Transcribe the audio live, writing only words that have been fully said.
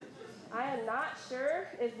I am not sure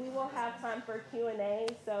if we will have time for Q&A,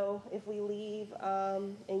 so if we leave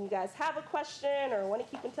and you guys have a question or want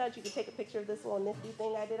to keep in touch, you can take a picture of this little nifty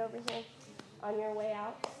thing I did over here on your way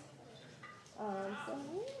out.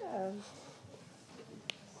 Yeah.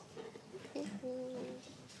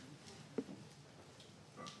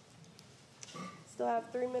 Still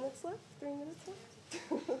have 3 minutes left? 3 minutes left?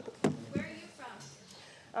 Where are you from?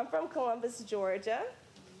 I'm from Columbus, Georgia.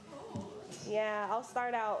 Yeah, I'll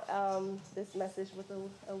start out this message with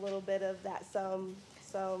a little bit of that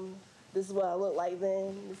this is what I look like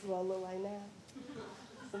then, this is what I look like now.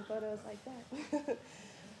 Some photos like that.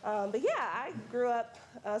 But yeah, I grew up,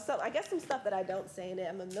 so I guess some stuff that I don't say in it.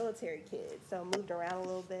 I'm a military kid, so I moved around a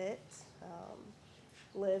little bit.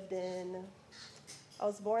 I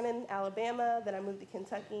was born in Alabama, then I moved to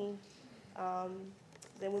Kentucky,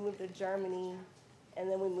 then we moved to Germany, and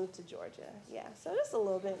then we moved to Georgia. Yeah, so just a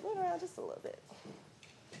little bit, moved around just a little bit.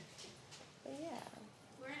 But yeah.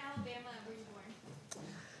 Where in Alabama were you born?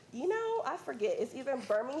 You know, I forget. It's either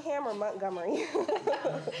Birmingham or Montgomery.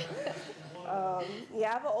 Yeah, I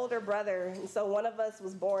have an older brother, and so one of us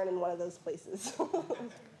was born in one of those places. But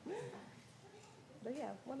yeah,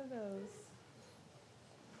 one of those.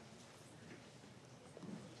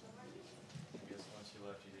 I guess once you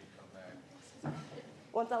left, you didn't come back.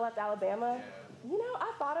 Once I left Alabama, Yeah. you know,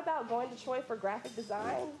 I thought about going to Troy for graphic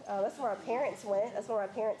design. That's where our parents went. That's where our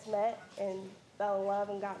parents met and fell in love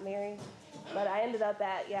and got married. But I ended up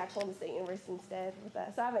at, Columbus State University instead with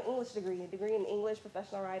that. So I have an English degree, a degree in English,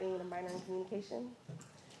 professional writing, and a minor in communication.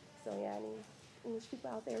 So yeah, any English people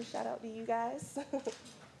out there, shout out to you guys.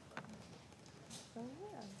 So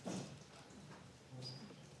yeah.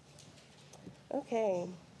 Okay.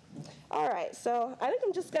 All right, so I think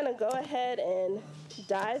I'm just going to go ahead and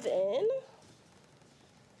dive in.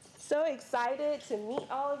 So excited to meet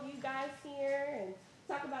all of you guys here and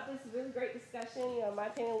talk about this really great discussion. You know, in my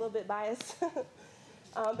opinion, a little bit biased.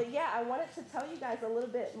 But yeah, I wanted to tell you guys a little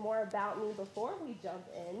bit more about me before we jump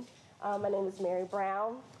in. My name is Mary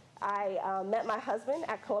Brown. I met my husband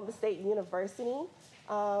at Columbus State University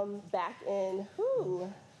back in,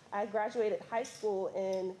 I graduated high school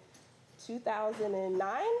in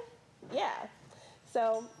 2009. Yeah.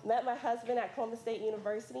 So met my husband at Columbus State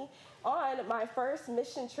University on my first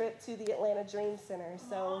mission trip to the Atlanta Dream Center.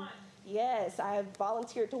 So yes, I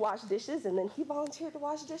volunteered to wash dishes, and then he volunteered to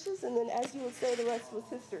wash dishes, and then as you would say, the rest was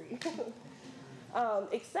history.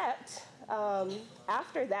 Except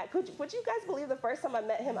after that, would you guys believe the first time I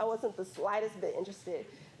met him, I wasn't the slightest bit interested.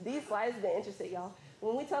 The slightest bit interested, y'all.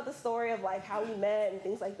 When we tell the story of like how we met and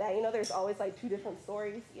things like that, you know, there's always like two different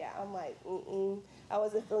stories. Yeah, I'm like, I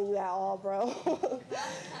wasn't feeling you at all, bro.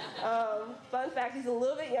 Fun fact, he's a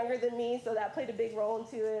little bit younger than me, so that played a big role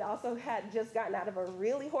into it. Also had just gotten out of a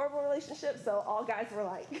really horrible relationship, so all guys were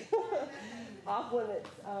like off limits.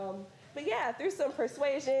 But yeah, through some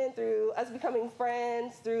persuasion, through us becoming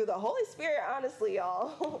friends, through the Holy Spirit, honestly,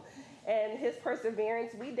 y'all, and his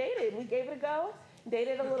perseverance, we dated. We gave it a go.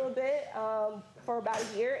 Dated a little bit for about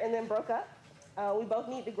a year and then broke up. We both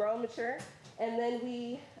need to grow and mature. And then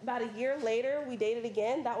about a year later, we dated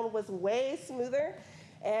again. That one was way smoother.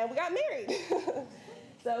 And we got married.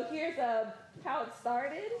 So here's how it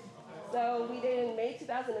started. So we dated in May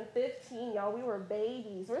 2015, y'all. We were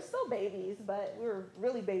babies. We're still babies, but we were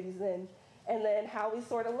really babies then. And then how we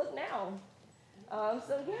sort of look now.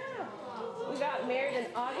 So yeah, we got married in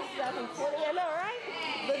August 2020. I know, right?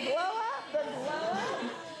 The glow up.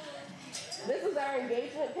 This is our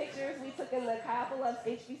engagement pictures we took in the Chi Alpha Loves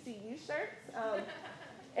HBCU shirts.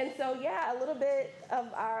 And so yeah, a little bit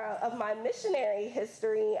of my missionary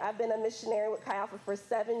history. I've been a missionary with Chi Alpha for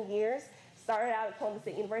 7 years. Started out at Columbus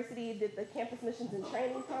State University, did the campus missions and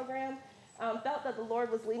training program. Felt that the Lord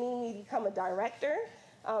was leading me to become a director.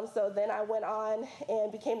 So then I went on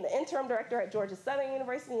and became the interim director at Georgia Southern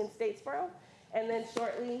University in Statesboro. And then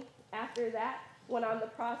shortly after that, went on the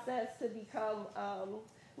process to become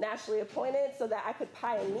nationally appointed so that I could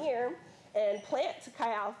pioneer and plant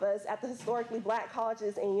Chi Alphas at the historically black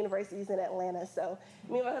colleges and universities in Atlanta. So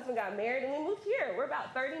me and my husband got married and we moved here. We're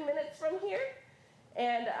about 30 minutes from here.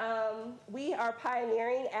 And we are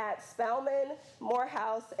pioneering at Spelman,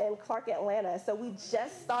 Morehouse, and Clark Atlanta. So we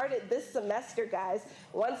just started this semester, guys.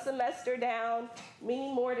 1 semester down, many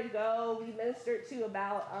more to go. We ministered to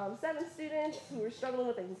about 7 students who were struggling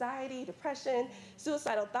with anxiety, depression,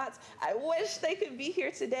 suicidal thoughts. I wish they could be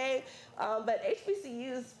here today, but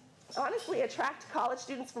HBCUs honestly attract college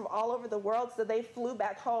students from all over the world, so they flew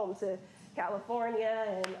back home to California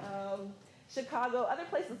and Chicago, other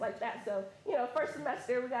places like that. So, first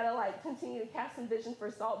semester, we got to continue to cast some vision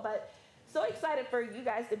for SALT, but so excited for you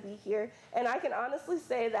guys to be here. And I can honestly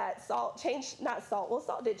say that salt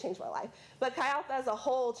did change my life, but Chi Alpha as a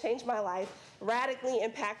whole changed my life, radically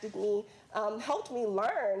impacted me, helped me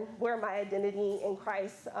learn where my identity in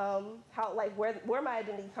Christ, where my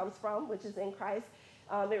identity comes from, which is in Christ.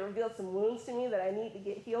 It revealed some wounds to me that I need to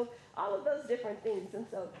get healed, all of those different things. And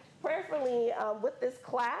so prayerfully, with this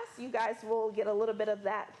class, you guys will get a little bit of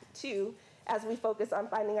that too as we focus on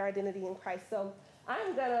finding our identity in Christ. So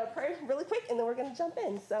I'm going to pray really quick, and then we're going to jump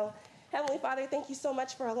in. So Heavenly Father, thank you so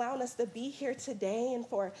much for allowing us to be here today and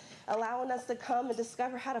for allowing us to come and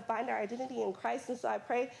discover how to find our identity in Christ. And so I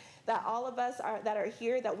pray that all of us that are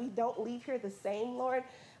here, that we don't leave here the same, Lord,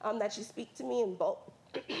 that you speak to me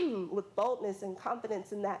with boldness and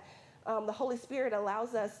confidence, and that the Holy Spirit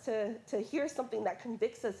allows us to hear something that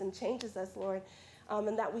convicts us and changes us, Lord,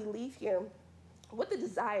 and that we leave here with the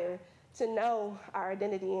desire to know our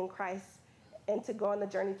identity in Christ and to go on the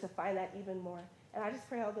journey to find that even more. And I just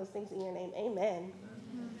pray all those things in your name. Amen.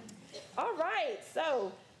 All right,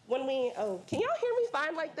 so can y'all hear me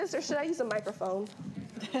fine like this, or should I use a microphone?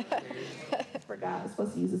 I forgot I was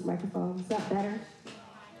supposed to use this microphone. Is that better?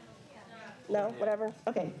 No, whatever.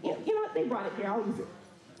 Okay, you know what? They brought it here. I'll use it.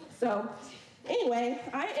 So anyway,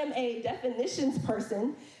 I am a definitions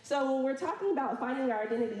person. So when we're talking about finding our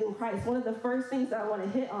identity in Christ, one of the first things that I want to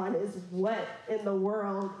hit on is what in the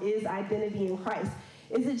world is identity in Christ?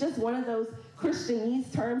 Is it just one of those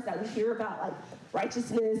Christianese terms that we hear about, like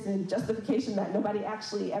righteousness and justification, that nobody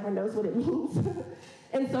actually ever knows what it means?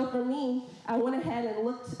 And so for me, I went ahead and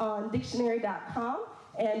looked on dictionary.com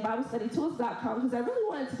and BibleStudyTools.com, because I really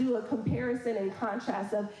wanted to do a comparison and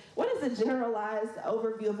contrast of what is a generalized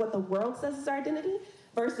overview of what the world says is our identity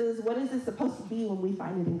versus what is it supposed to be when we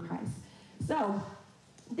find it in Christ. So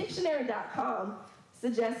Dictionary.com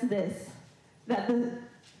suggests this, that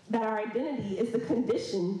our identity is the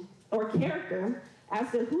condition or character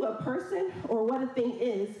as to who a person or what a thing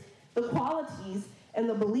is, the qualities and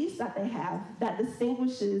the beliefs that they have that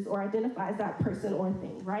distinguishes or identifies that person or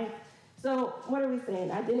thing, right? So what are we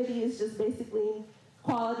saying? Identity is just basically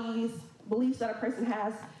qualities, beliefs that a person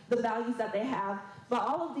has, the values that they have. But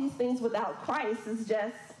all of these things without Christ is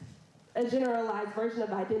just a generalized version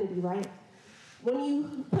of identity, right? When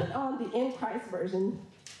you put on the in Christ version,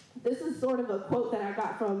 this is sort of a quote that I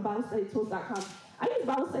got from BibleStudyTools.com. I use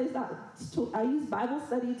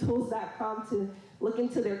BibleStudyTools.com to look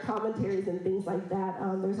into their commentaries and things like that.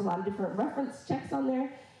 There's a lot of different reference checks on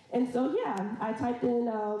there. And so, I typed in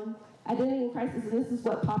identity in Christ, and this is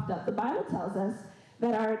what popped up. The Bible tells us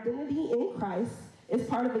that our identity in Christ is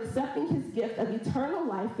part of accepting his gift of eternal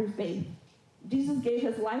life through faith. Jesus gave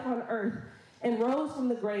his life on earth and rose from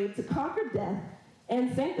the grave to conquer death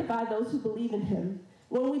and sanctify those who believe in him.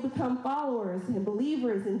 When we become followers and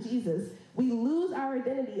believers in Jesus, we lose our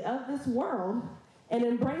identity of this world and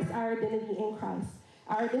embrace our identity in Christ.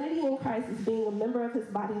 Our identity in Christ is being a member of his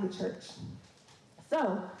body, the church.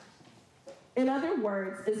 So, in other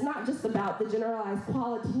words, it's not just about the generalized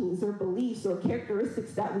qualities or beliefs or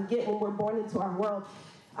characteristics that we get when we're born into our world.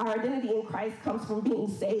 Our identity in Christ comes from being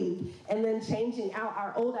saved and then changing out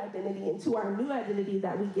our old identity into our new identity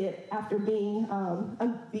that we get after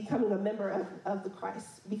becoming a member of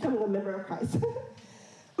Christ.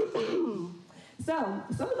 So,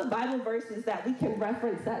 some of the Bible verses that we can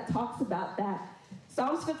reference that talks about that.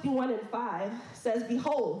 Psalms 51:5 says,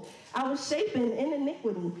 "Behold, I was shapen in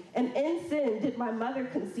iniquity, and in sin did my mother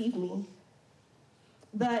conceive me."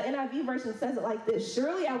 The NIV version says it like this: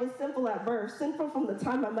 "Surely I was sinful at birth, sinful from the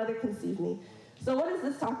time my mother conceived me." So what is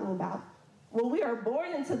this talking about? When we are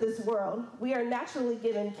born into this world, we are naturally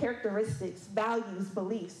given characteristics, values,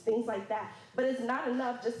 beliefs, things like that. But it's not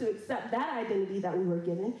enough just to accept that identity that we were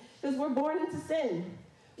given, because we're born into sin.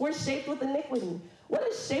 We're shaped with iniquity. What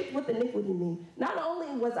does shaped with iniquity mean? Not only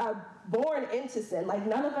was I born into sin, like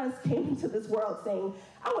none of us came into this world saying,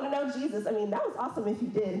 "I want to know Jesus." I mean, that was awesome if you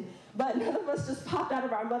did, but none of us just popped out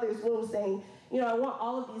of our mother's womb saying, I want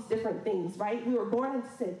all of these different things, right? We were born into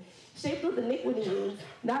sin. Shaped with iniquity means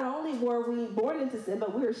not only were we born into sin,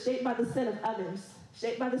 but we were shaped by the sin of others,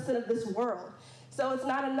 shaped by the sin of this world. So it's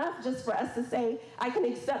not enough just for us to say, I can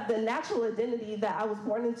accept the natural identity that I was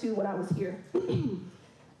born into when I was here.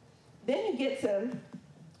 Then you get to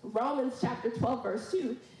Romans chapter 12, verse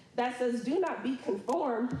 2, that says, "Do not be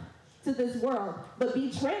conformed to this world, but be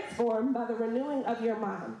transformed by the renewing of your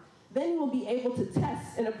mind. Then you will be able to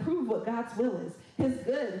test and approve what God's will is, his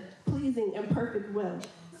good, pleasing, and perfect will."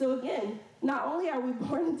 So again, not only are we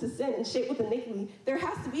born into sin and shaped with iniquity, there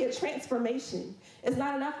has to be a transformation. It's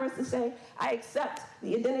not enough for us to say, I accept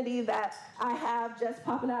the identity that I have just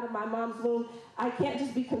popping out of my mom's womb. I can't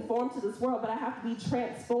just be conformed to this world, but I have to be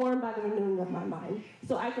transformed by the renewing of my mind.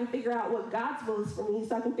 So I can figure out what God's will is for me,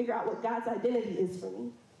 so I can figure out what God's identity is for me.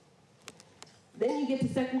 Then you get to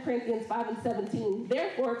 2 Corinthians 5:17.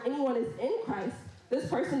 Therefore, if anyone is in Christ, this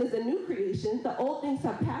person is a new creation. The old things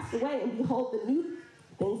have passed away, and behold, the new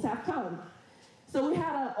things have come. So we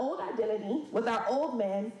had an old identity with our old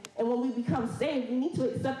man, and when we become saved, we need to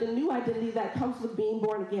accept a new identity that comes with being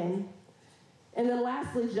born again. And then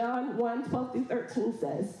lastly, John 1:12-13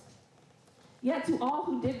 says, Yet to all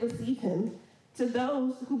who did receive him, to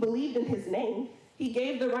those who believed in his name, he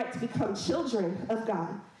gave the right to become children of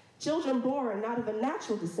God. Children born not of a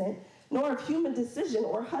natural descent, nor of human decision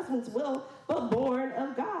or husband's will, but born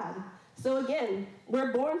of God. So again,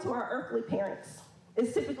 we're born to our earthly parents.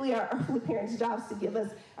 It's typically our earthly parents' jobs to give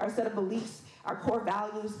us our set of beliefs, our core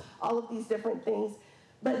values, all of these different things.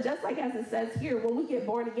 But just like as it says here, when we get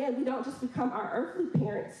born again, we don't just become our earthly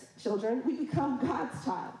parents' children, we become God's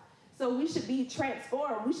child. So we should be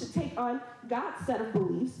transformed. We should take on God's set of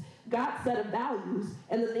beliefs, God's set of values,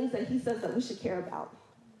 and the things that he says that we should care about.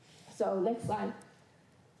 So next slide.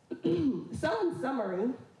 So in summary,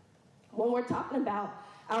 when we're talking about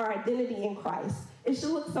our identity in Christ, it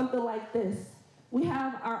should look something like this. We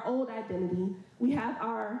have our old identity. We have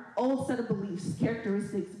our old set of beliefs,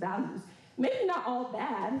 characteristics, values. Maybe not all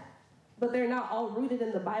bad, but they're not all rooted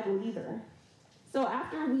in the Bible either. So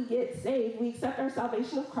after we get saved, we accept our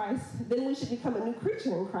salvation of Christ. Then we should become a new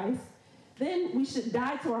creature in Christ. Then we should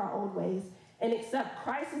die to our old ways and accept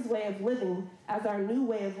Christ's way of living as our new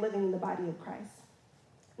way of living in the body of Christ.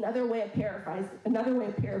 Another way of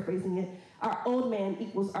paraphrasing it, our old man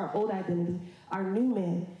equals our old identity. Our new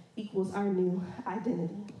man equals our new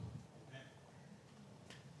identity.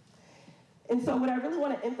 And so what I really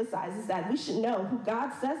want to emphasize is that we should know who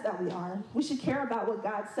God says that we are. We should care about what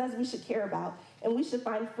God says we should care about. And we should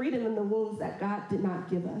find freedom in the wounds that God did not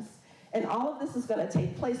give us. And all of this is going to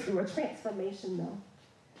take place through a transformation, though.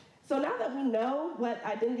 So now that we know what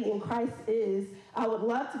identity in Christ is, I would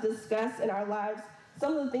love to discuss in our lives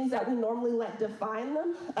some of the things that we normally let define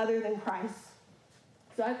them other than Christ.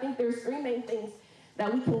 So I think there's three main things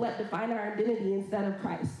that we can let define our identity instead of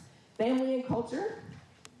Christ: family and culture,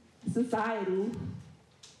 society,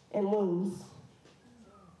 and wounds.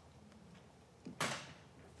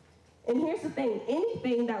 And here's the thing,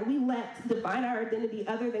 anything that we let define our identity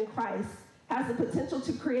other than Christ has the potential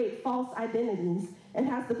to create false identities and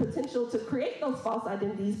has the potential to create those false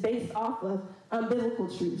identities based off of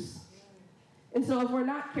unbiblical truths. And so if we're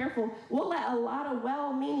not careful, we'll let a lot of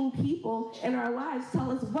well-meaning people in our lives tell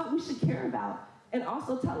us what we should care about and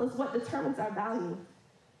also tell us what determines our value,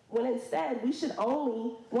 when instead we should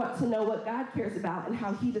only want to know what God cares about and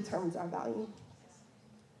how he determines our value.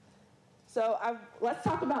 So let's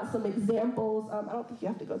talk about some examples. I don't think you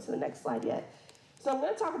have to go to the next slide yet. So I'm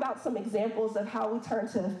going to talk about some examples of how we turn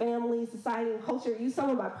to family, society, and culture. Use some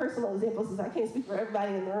of my personal examples because I can't speak for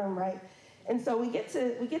everybody in the room, right? And so we get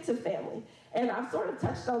to family. And I've sort of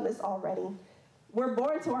touched on this already. We're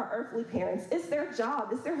born to our earthly parents. It's their job,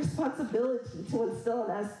 it's their responsibility to instill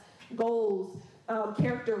in us goals,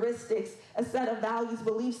 characteristics, a set of values,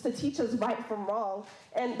 beliefs to teach us right from wrong.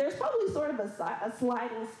 And there's probably sort of a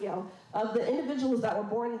sliding scale of the individuals that were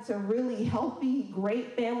born into really healthy,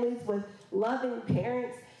 great families with loving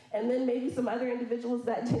parents, and then maybe some other individuals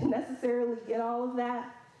that didn't necessarily get all of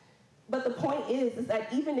that. But the point is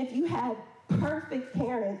that even if you had perfect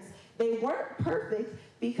parents, they weren't perfect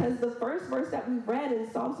because the first verse that we read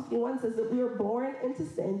in Psalm 51 says that we were born into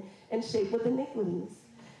sin and shaped with iniquities.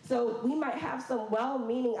 So we might have some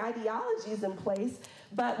well-meaning ideologies in place,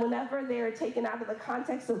 but whenever they're taken out of the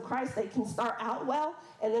context of Christ, they can start out well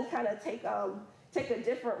and then kind of take a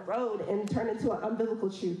different road and turn into an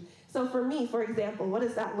unbiblical truth. So for me, for example, what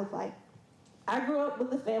does that look like? I grew up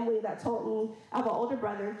with a family that told me, I have an older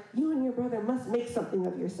brother, you and your brother must make something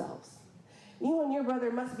of yourselves. You and your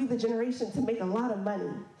brother must be the generation to make a lot of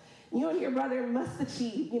money. You and your brother must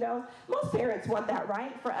achieve, Most parents want that,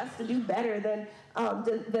 right? For us to do better than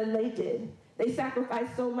they did. They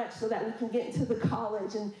sacrificed so much so that we can get into the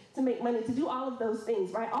college and to make money, to do all of those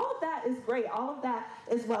things, right? All of that is great. All of that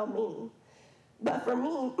is well-meaning. But for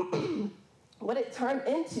me, what it turned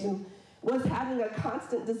into was having a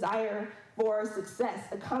constant desire for success,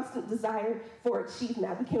 a constant desire for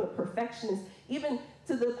achievement. I became a perfectionist. Even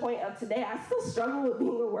to the point of today, I still struggle with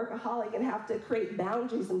being a workaholic and have to create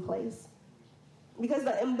boundaries in place. Because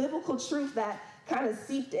the unbiblical truth that kind of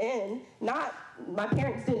seeped in, not, my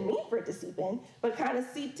parents didn't mean for it to seep in, but kind of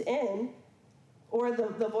seeped in, or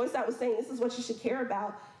the voice that was saying, this is what you should care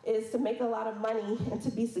about, is to make a lot of money and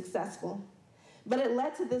to be successful. But it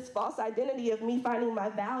led to this false identity of me finding my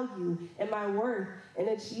value and my worth and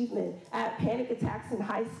achievement. I had panic attacks in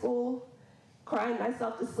high school, crying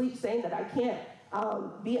myself to sleep, saying that I can't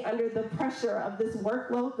be under the pressure of this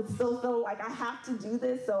workload, but still feeling like I have to do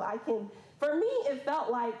this so I can. For me, it felt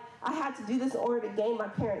like I had to do this in order to gain my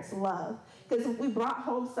parents' love. Because if we brought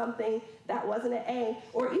home something that wasn't an A,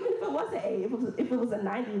 or even if it was an A, if it was a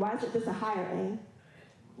 90, why is it just a higher A?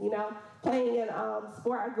 You know, playing in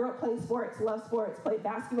sport. I grew up playing sports, loved sports, played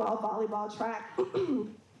basketball, volleyball, track.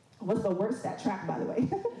 Was the worst at track, by the way.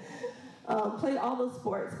 Played all those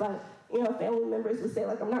sports, but, you know, family members would say,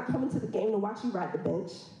 like, I'm not coming to the game to watch you ride the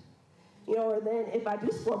bench. You know, or then if I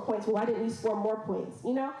do score points, well, why didn't you score more points?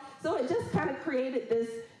 You know? So it just kind of created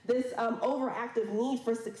this overactive need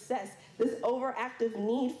for success, this overactive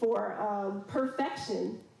need for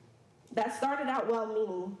perfection that started out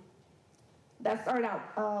well-meaning, that started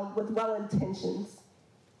out with well-intentions.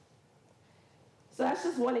 So that's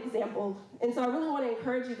just one example. And so I really want to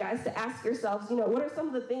encourage you guys to ask yourselves, you know, what are some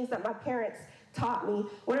of the things that my parents taught me?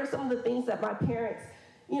 What are some of the things that my parents,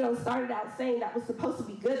 you know, started out saying that was supposed to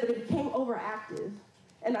be good, but it became overactive?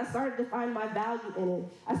 And I started to find my value in it.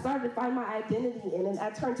 I started to find my identity in it.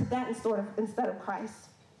 I turned to that instead of Christ.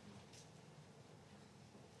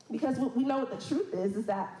 Because we know what the truth is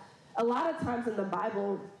that a lot of times in the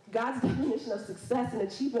Bible, God's definition of success and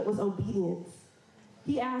achievement was obedience.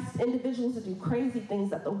 He asked individuals to do crazy things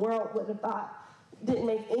that the world would have thought didn't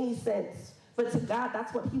make any sense. But to God,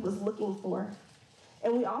 that's what he was looking for.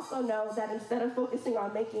 And we also know that instead of focusing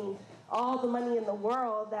on making all the money in the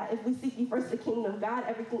world, that if we seek ye first the kingdom of God,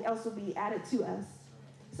 everything else will be added to us.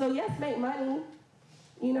 So yes, make money.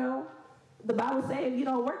 You know, the Bible says if you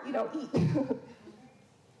don't work, you don't eat.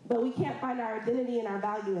 But we can't find our identity and our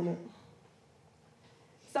value in it.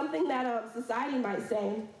 Something that society might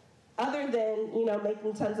say, other than, you know,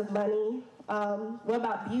 making tons of money, what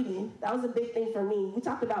about beauty? That was a big thing for me. We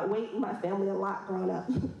talked about weight in my family a lot growing up.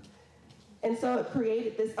 And so it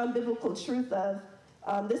created this unbiblical truth of,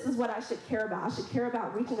 this is what I should care about. I should care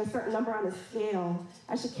about reaching a certain number on a scale.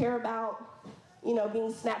 I should care about, you know,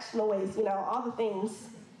 being snatched from the waist, you know, all the things.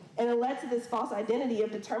 And it led to this false identity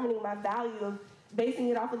of determining my value, of basing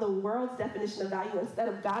it off of the world's definition of value instead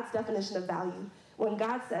of God's definition of value. When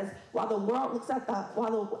God says, while the world looks at the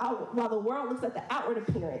outward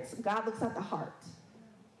appearance, God looks at the heart.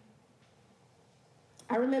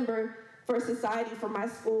 I remember for society, for my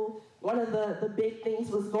school, one of the big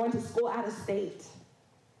things was going to school out of state.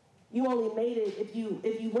 You only made it if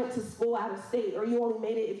you went to school out of state, or you only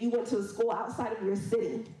made it if you went to a school outside of your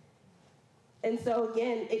city. And so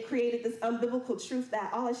again, it created this unbiblical truth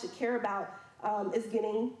that all I should care about is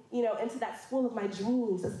getting, you know, into that school of my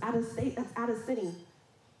dreams. That's out of state, that's out of city.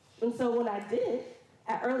 And so when I did,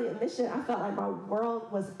 at early admission, I felt like my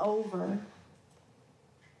world was over.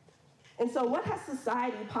 And so what has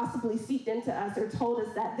society possibly seeped into us or told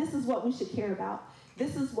us that this is what we should care about?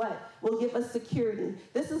 This is what will give us security.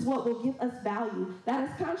 This is what will give us value. That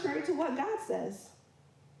is contrary to what God says.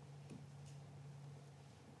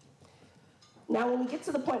 Now, when we get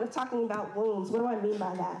to the point of talking about wounds, what do I mean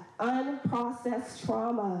by that? Unprocessed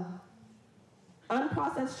trauma.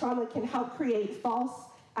 Unprocessed trauma can help create false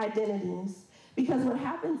identities. Because what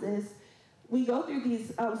happens is we go through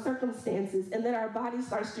these circumstances, and then our body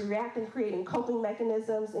starts to react in creating coping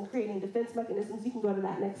mechanisms and creating defense mechanisms. You can go to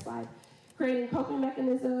that next slide. Creating coping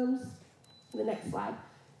mechanisms, the next slide,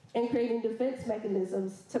 and creating defense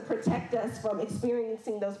mechanisms to protect us from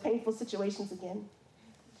experiencing those painful situations again.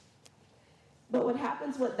 But what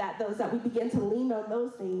happens with that, though, is that we begin to lean on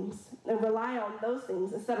those things and rely on those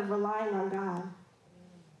things instead of relying on God.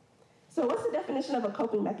 So what's the definition of a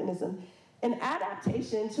coping mechanism? An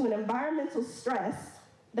adaptation to an environmental stress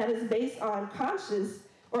that is based on conscious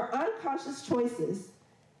or unconscious choices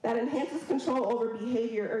that enhances control over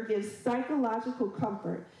behavior or gives psychological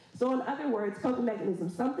comfort. So in other words, coping mechanism,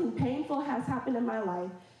 something painful has happened in my life,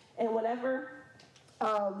 and whenever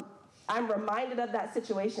I'm reminded of that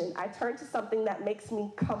situation, I turn to something that makes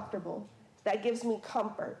me comfortable, that gives me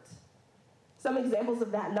comfort. Some examples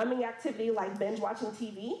of that: numbing activity like binge watching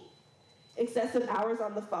TV, excessive hours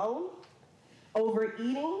on the phone,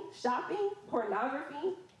 overeating, shopping,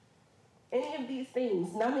 pornography, any of these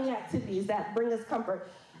things, numbing activities that bring us comfort.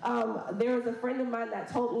 There was a friend of mine that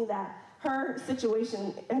told me that her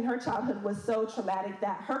situation in her childhood was so traumatic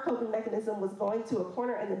that her coping mechanism was going to a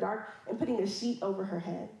corner in the dark and putting a sheet over her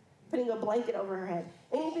head, putting a blanket over her head.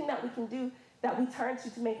 Anything that we can do that we turn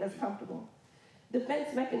to make us comfortable.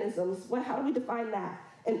 Defense mechanisms, how do we define that?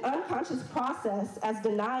 An unconscious process as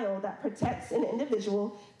denial that protects an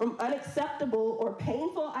individual from unacceptable or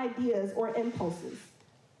painful ideas or impulses.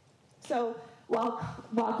 So while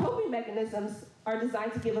coping mechanisms are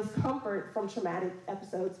designed to give us comfort from traumatic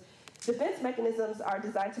episodes, defense mechanisms are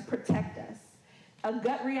designed to protect us. A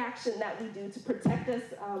gut reaction that we do to protect us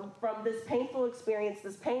from this painful experience,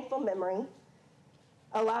 this painful memory.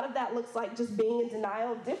 A lot of that looks like just being in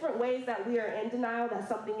denial. Different ways that we are in denial that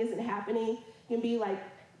something isn't happening can be like,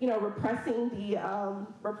 repressing the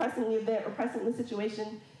event, repressing the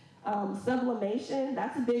situation. Sublimation,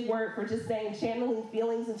 that's a big word for just saying channeling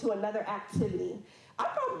feelings into another activity. I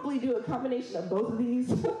probably do a combination of both of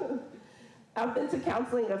these. I've been to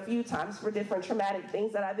counseling a few times for different traumatic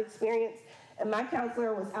things that I've experienced, and my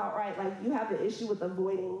counselor was outright like, you have an issue with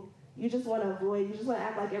avoiding. You just want to avoid, you just want to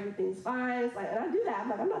act like everything's fine. It's like, and I do that. I'm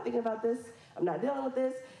like, I'm not thinking about this. I'm not dealing with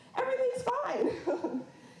this. Everything's fine.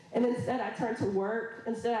 And instead I turn to work.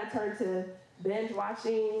 Instead I turn to binge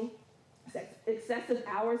watching, excessive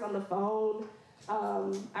hours on the phone.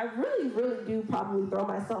 I really, really do probably throw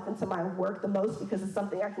myself into my work the most because it's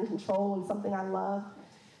something I can control and something I love.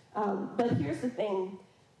 But here's the thing.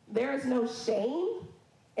 There is no shame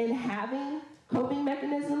in having coping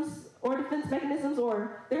mechanisms or defense mechanisms,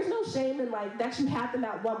 or there's no shame in like that you had them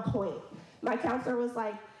at one point. My counselor was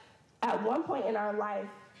like, at one point in our life,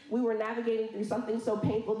 we were navigating through something so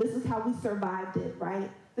painful. This is how we survived it, right?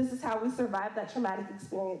 This is how we survived that traumatic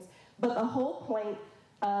experience. But the whole point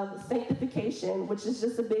of sanctification, which is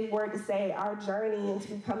just a big word to say our journey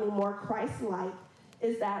into becoming more Christ-like,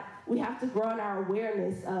 is that we have to grow in our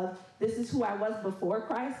awareness of this is who I was before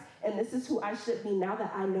Christ, and this is who I should be now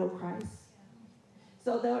that I know Christ.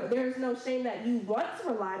 So there's no shame that you once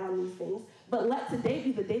relied on these things, but let today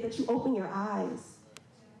be the day that you open your eyes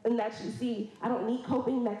and that you see, I don't need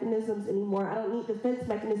coping mechanisms anymore. I don't need defense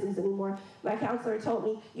mechanisms anymore. My counselor told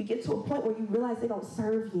me, you get to a point where you realize they don't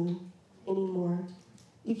serve you anymore.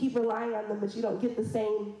 You keep relying on them, but you don't get the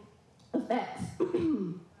same effects.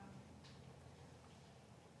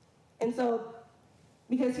 And so,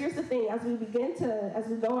 because here's the thing, as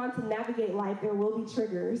we go on to navigate life, there will be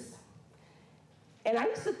triggers. And I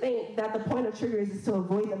used to think that the point of triggers is to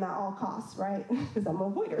avoid them at all costs, right? Because I'm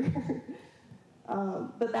an avoider.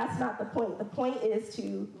 But that's not the point. The point is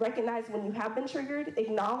to recognize when you have been triggered,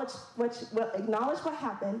 acknowledge what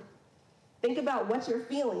happened, think about what you're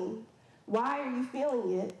feeling. Why are you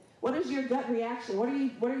feeling it? What is your gut reaction? What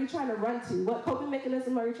are you trying to run to? What coping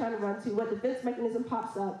mechanism are you trying to run to? What defense mechanism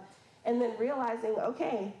pops up? And then realizing,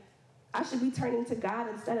 okay, I should be turning to God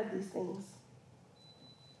instead of these things.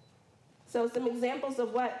 So some examples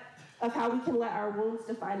of how we can let our wounds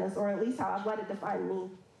define us, or at least how I've let it define me.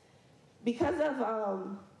 Because of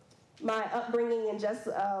my upbringing and just,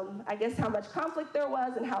 I guess, how much conflict there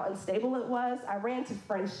was and how unstable it was, I ran to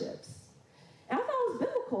friendships. And I thought it was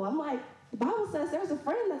biblical. I'm like, the Bible says there's a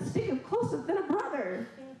friend that's sticking closer than a brother.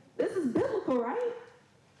 This is biblical, right?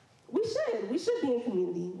 We should be in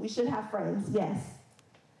community. We should have friends, yes.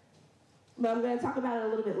 But I'm going to talk about it a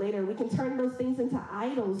little bit later. We can turn those things into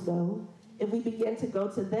idols, though, if we begin to go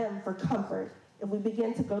to them for comfort, if we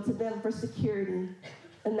begin to go to them for security.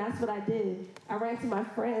 And that's what I did. I ran to my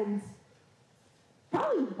friends,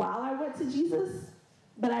 probably while I went to Jesus,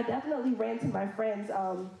 but I definitely ran to my friends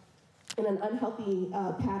in an unhealthy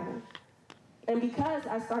pattern. And because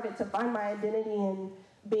I started to find my identity in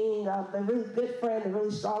being the really good friend, the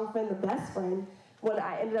really strong friend, the best friend, when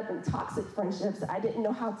I ended up in toxic friendships, I didn't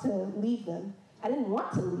know how to leave them. I didn't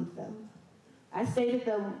want to leave them. I stayed with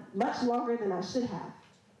them much longer than I should have.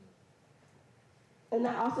 And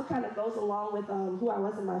that also kind of goes along with who I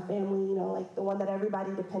was in my family, like the one that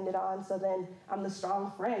everybody depended on. So then I'm the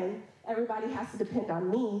strong friend. Everybody has to depend on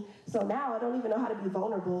me. So now I don't even know how to be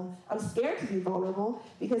vulnerable. I'm scared to be vulnerable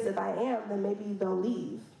because if I am, then maybe they'll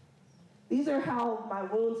leave. These are how my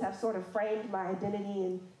wounds have sort of framed my identity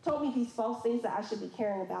and told me these false things that I should be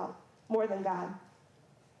caring about more than God.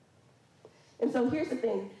 And so here's the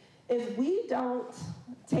thing. If we don't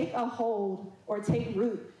take a hold or take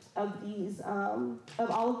root of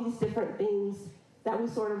all of these different things that we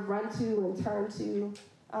sort of run to and turn to,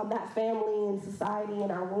 that family and society and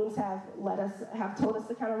our wounds have told us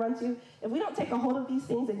to kind of run to, if we don't take a hold of these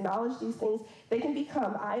things, acknowledge these things, they can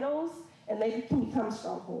become idols and they can become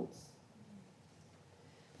strongholds.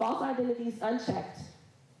 False identities unchecked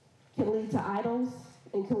can lead to idols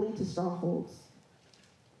and can lead to strongholds.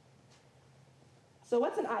 So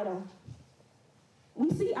what's an idol? We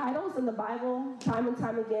see idols in the Bible time and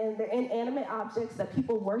time again. They're inanimate objects that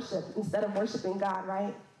people worship instead of worshiping God,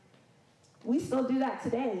 right? We still do that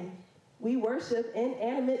today. We worship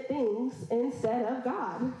inanimate things instead of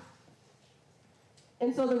God.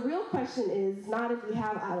 And so the real question is not if we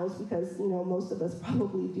have idols, because, most of us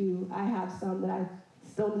probably do. I have some that I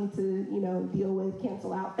still need to, deal with,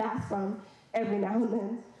 cancel out, fast from every now and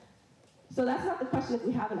then. So that's not the question if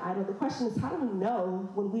we have an idol. The question is, how do we know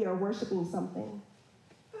when we are worshiping something?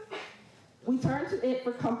 We turn to it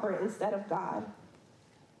for comfort instead of God.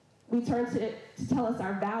 We turn to it to tell us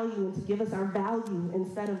our value and to give us our value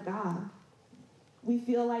instead of God. We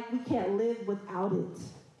feel like we can't live without it.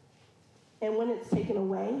 And when it's taken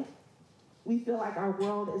away, we feel like our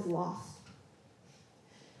world is lost.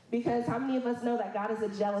 Because how many of us know that God is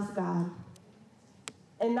a jealous God?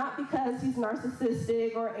 And not because he's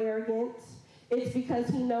narcissistic or arrogant. It's because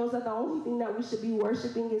he knows that the only thing that we should be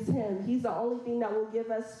worshiping is him. He's the only thing that will give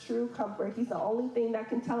us true comfort. He's the only thing that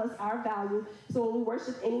can tell us our value. So when we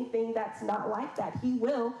worship anything that's not like that, he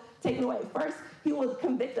will take it away. First, he will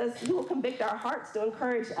convict us. He will convict our hearts to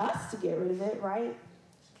encourage us to get rid of it, right?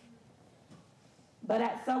 But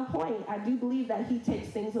at some point, I do believe that he takes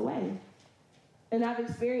things away. And I've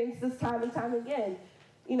experienced this time and time again.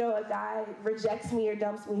 A guy rejects me or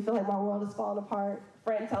dumps me, feel like my world is falling apart.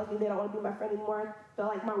 Friend tells me they don't want to be my friend anymore. Feel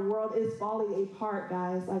like my world is falling apart,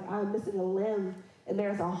 guys. Like I'm missing a limb and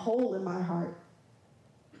there's a hole in my heart.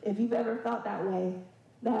 If you've ever felt that way,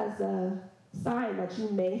 that's a sign that you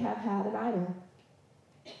may have had an idol.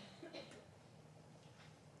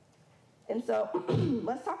 And so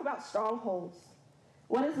let's talk about strongholds.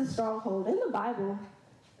 What is a stronghold? In the Bible,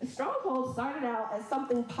 a stronghold started out as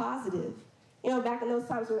something positive. Back in those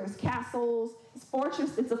times where there's castles,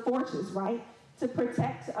 it's a fortress, right? To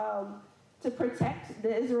protect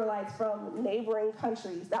the Israelites from neighboring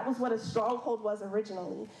countries. That was what a stronghold was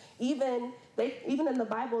originally. Even in the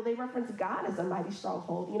Bible, they reference God as a mighty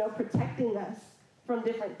stronghold, protecting us from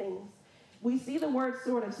different things. We see the word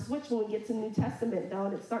sort of switch when we get to New Testament, though,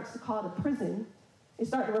 and it starts to call it a prison. It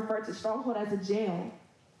starts to refer to stronghold as a jail.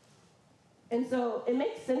 And so it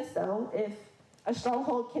makes sense, though, if a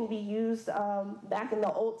stronghold can be used back in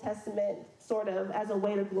the Old Testament sort of as a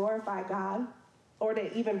way to glorify God or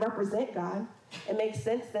to even represent God. It makes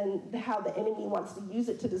sense then how the enemy wants to use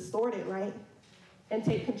it to distort it, right? And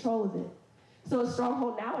take control of it. So a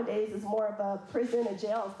stronghold nowadays is more of a prison, a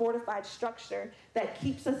jail, a fortified structure that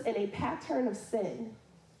keeps us in a pattern of sin.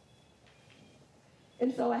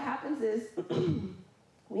 And so what happens is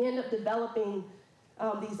we end up developing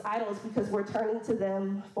these idols because we're turning to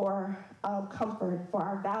them for comfort, for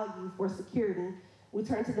our value, for security. We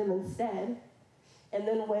turn to them instead. And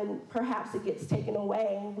then when perhaps it gets taken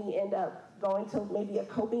away, we end up going to maybe a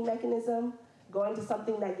coping mechanism, going to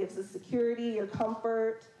something that gives us security or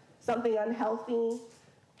comfort, something unhealthy.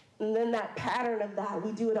 And then that pattern of that,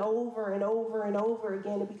 we do it over and over and over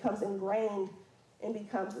again. It becomes ingrained and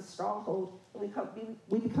becomes a stronghold. And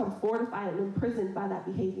we become fortified and imprisoned by that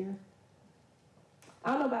behavior.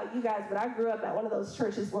 I don't know about you guys, but I grew up at one of those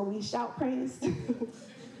churches where we shout praise.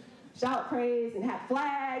 Shout praise and have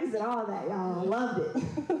flags and all of that, y'all. I loved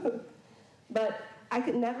it. But I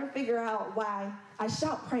could never figure out why I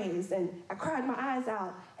shout praise and I cried my eyes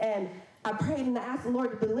out and I prayed and I asked the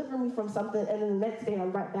Lord to deliver me from something, and then the next day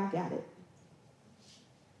I'm right back at it.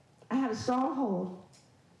 I had a stronghold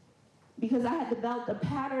because I had developed a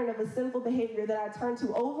pattern of a sinful behavior that I turned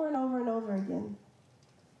to over and over and over again.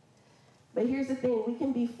 But here's the thing, we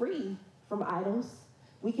can be free from idols.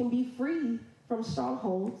 We can be free from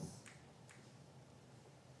strongholds.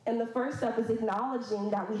 And the first step is acknowledging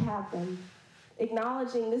that we have them.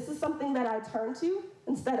 Acknowledging this is something that I turn to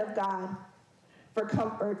instead of God for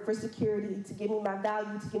comfort, for security, to give me my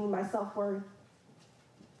value, to give me my self-worth.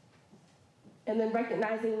 And then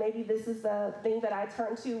recognizing maybe this is the thing that I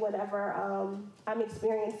turn to whenever I'm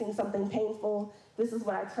experiencing something painful. This is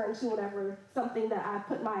what I turn to whenever something that I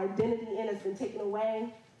put my identity in has been taken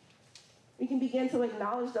away. We can begin to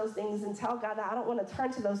acknowledge those things and tell God that I don't want to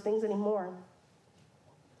turn to those things anymore.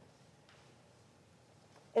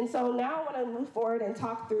 And so now I want to move forward and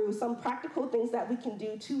talk through some practical things that we can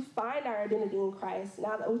do to find our identity in Christ.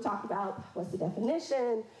 Now that we've talked about what's the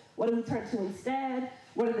definition, what do we turn to instead,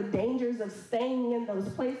 what are the dangers of staying in those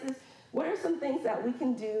places, what are some things that we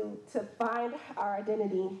can do to find our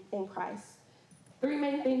identity in Christ? 3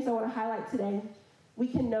 main things I want to highlight today. We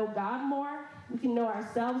can know God more, we can know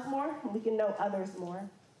ourselves more, and we can know others more.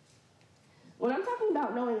 When I'm talking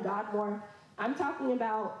about knowing God more, I'm talking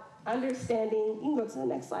about understanding, you can go to the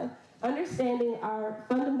next slide, understanding our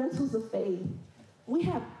fundamentals of faith. We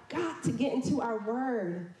have got to get into our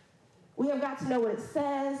word. We have got to know what it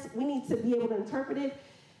says. We need to be able to interpret it.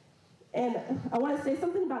 And I want to say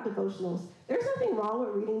something about devotionals. There's nothing wrong with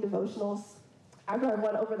reading devotionals. I read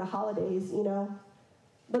one over the holidays, you know.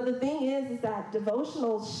 But the thing is that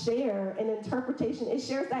devotionals share an interpretation. It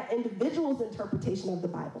shares that individual's interpretation of the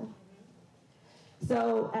Bible.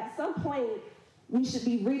 So at some point, we should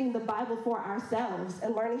be reading the Bible for ourselves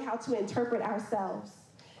and learning how to interpret ourselves.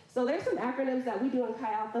 So there's some acronyms that we do in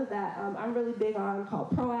Chi Alpha that I'm really big on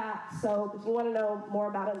called PROACT. So if you want to know more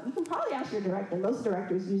about them, you can probably ask your director. Most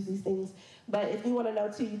directors use these things. But if you want to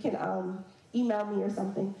know too, you can email me or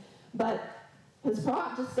something. But his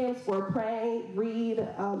PROACT just stands for pray, read,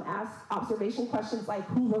 ask observation questions like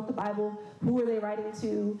who wrote the Bible, who are they writing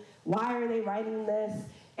to, why are they writing this?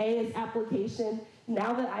 A is application.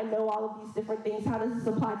 Now that I know all of these different things, how does this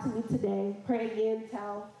apply to me today? Pray again,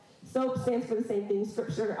 tell. SOAP stands for the same thing,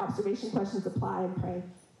 scripture, observation questions, apply, and pray.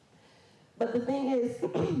 But the thing is,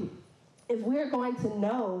 if we're going to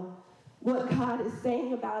know what God is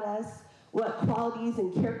saying about us, what qualities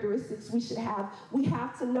and characteristics we should have, we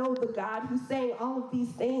have to know the God who's saying all of these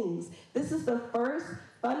things. This is the first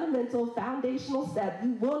fundamental, foundational step.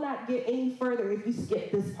 You will not get any further if you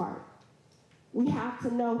skip this part. We have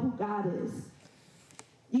to know who God is.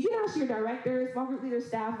 You can ask your director, small group leader,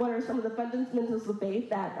 staff, what are some of the fundamentals of faith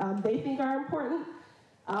that they think are important.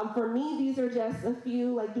 For me, these are just a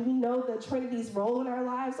few. Like, do we know the Trinity's role in our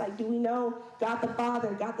lives? Like, do we know God the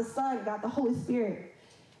Father, God the Son, God the Holy Spirit?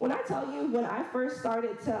 When I tell you, when I first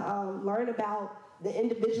started to learn about the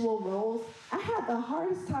individual roles, I had the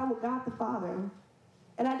hardest time with God the Father.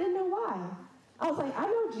 And I didn't know why. I was like, I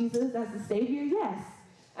know Jesus as the Savior, yes.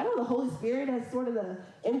 I know the Holy Spirit as sort of the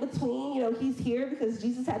in-between. You know, he's here because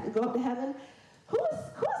Jesus had to go up to heaven. Who is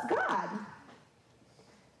God?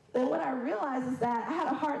 And what I realized is that I had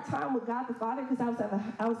a hard time with God the Father because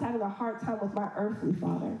I was having a hard time with my earthly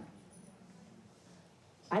father.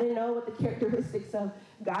 I didn't know what the characteristics of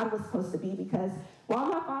God was supposed to be because while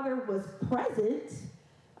my father was present,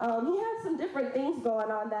 he had some different things going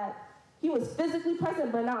on that he was physically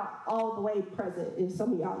present, but not all the way present, if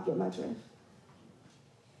some of y'all get my drift.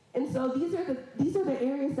 And so these are the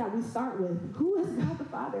areas that we start with. Who is God the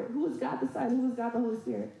Father? Who is God the Son? Who is God the Holy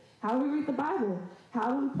Spirit? How do we read the Bible?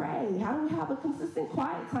 How do we pray? How do we have a consistent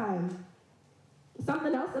quiet time?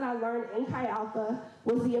 Something else that I learned in Chi Alpha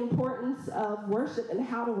was the importance of worship and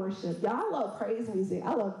how to worship. Y'all, I love praise music.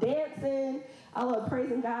 I love dancing. I love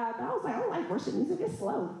praising God. But I was like, I don't like worship music. It's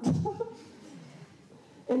slow.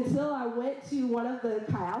 Until I went to one of the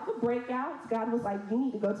Chi Alpha breakouts, God was like, you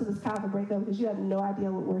need to go to this Chi Alpha breakout because you have no idea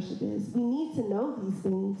what worship is. We need to know these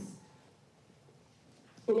things.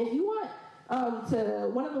 And if you want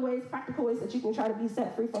one of the practical ways that you can try to be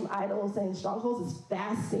set free from idols and strongholds is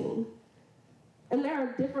fasting. And there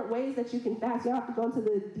are different ways that you can fast. You don't have to go into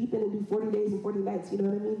the deep end and do 40 days and 40 nights, you know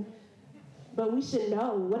what I mean? But we should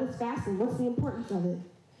know, what is fasting? What's the importance of it?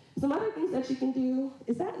 Some other things that you can do,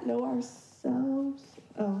 is that know ourselves?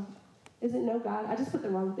 Oh, is it know God? I just put the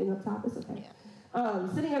wrong thing up top, it's okay.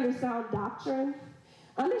 Yeah. Sitting under sound doctrine.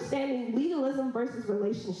 Understanding legalism versus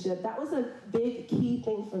relationship. That was a big key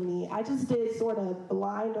thing for me. I just did sort of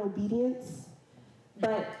blind obedience,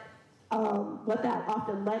 but what that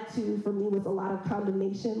often led to for me was a lot of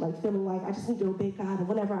condemnation, like feeling like I just need to obey God, and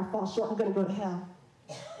whenever I fall short, I'm going to go to hell.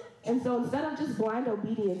 And so instead of just blind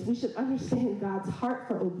obedience, we should understand God's heart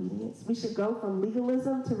for obedience. We should go from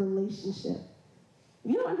legalism to relationship.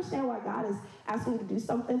 If you don't understand why God is asking you to do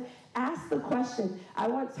something, ask the question. I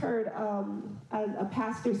once heard a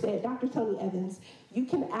pastor say it, Dr. Tony Evans, you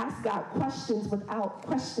can ask God questions without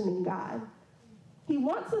questioning God. He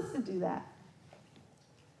wants us to do that.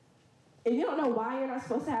 If you don't know why you're not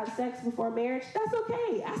supposed to have sex before marriage, that's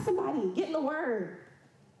okay. Ask somebody. Get in the Word.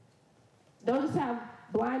 Don't just have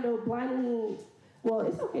blindly, well,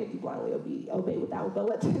 it's okay if you blindly obey with that one, but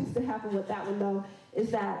what tends to happen with that one, though,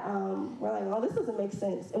 is that we're like, oh, this doesn't make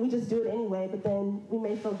sense, and we just do it anyway, but then we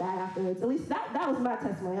may feel bad afterwards. At least that was my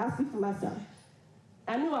testimony. I'll speak for myself.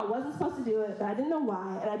 I knew I wasn't supposed to do it, but I didn't know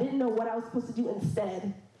why, and I didn't know what I was supposed to do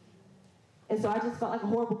instead. And so I just felt like a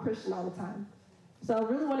horrible Christian all the time. So I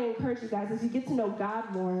really want to encourage you guys, as you get to know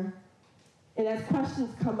God more, and as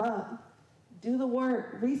questions come up, do the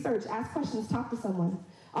work, research, ask questions, talk to someone.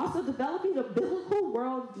 Also, developing a biblical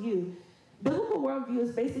worldview. Biblical worldview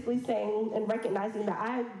is basically saying and recognizing that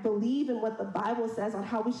I believe in what the Bible says on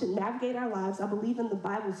how we should navigate our lives. I believe in the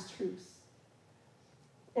Bible's truths.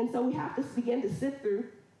 And so we have to begin to sift through,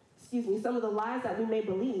 some of the lies that we may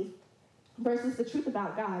believe versus the truth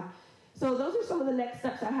about God. So those are some of the next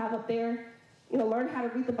steps I have up there. Learn how to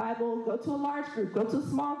read the Bible, go to a large group, go to a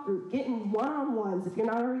small group, get in one-on-ones if you're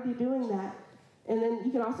not already doing that. And then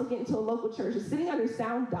you can also get into a local church. Sitting under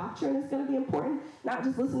sound doctrine is going to be important, not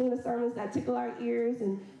just listening to sermons that tickle our ears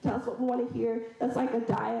and tell us what we want to hear. That's like a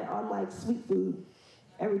diet on like sweet food.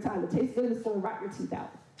 Every time it tastes good, it's going to rot your teeth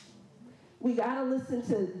out. We got to listen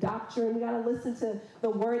to doctrine. We got to listen to the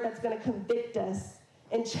word that's going to convict us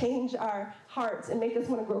and change our hearts and make us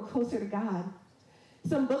want to grow closer to God.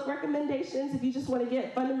 Some book recommendations, if you just want to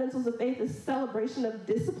get Fundamentals of Faith, is Celebration of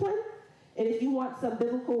Discipline. And if you want some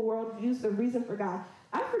biblical worldviews, The Reason for God.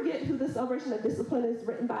 I forget who the Celebration of Discipline is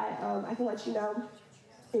written by. I can let you know.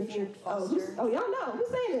 If you're, y'all know. Who's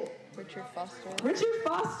saying it? Richard Foster. Richard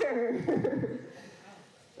Foster.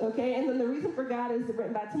 Okay, and then The Reason for God is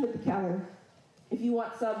written by Timothy Keller. If you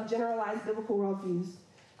want some generalized biblical worldviews.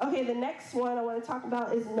 Okay, the next one I want to talk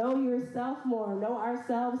about is Know Yourself More, Know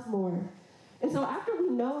Ourselves More. And so after we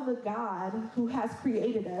know the God who has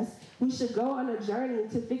created us, we should go on a journey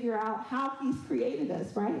to figure out how he's created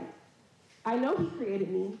us, right? I know he created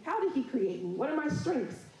me. How did he create me? What are my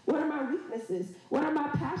strengths? What are my weaknesses? What are my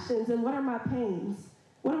passions and what are my pains?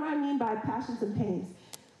 What do I mean by passions and pains?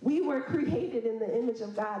 We were created in the image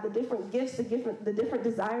of God. The different gifts, the different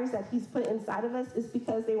desires that he's put inside of us is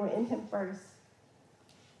because they were in him first.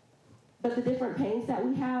 But the different pains that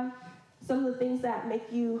we have, some of the things that make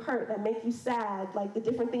you hurt, that make you sad, like the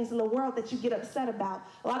different things in the world that you get upset about.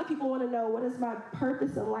 A lot of people want to know, what is my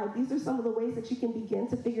purpose in life? These are some of the ways that you can begin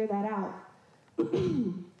to figure that out.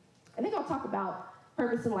 I think I'll talk about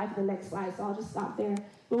purpose in life in the next slide, so I'll just stop there.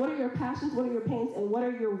 But what are your passions, what are your pains, and what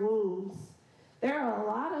are your wounds? There are a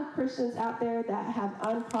lot of Christians out there that have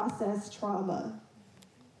unprocessed trauma.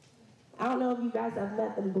 I don't know if you guys have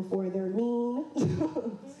met them before. They're mean.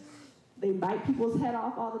 They bite people's head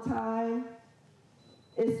off all the time.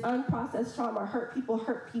 It's unprocessed trauma. Hurt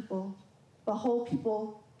people. But whole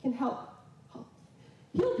people can help.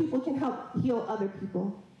 Heal people can help heal other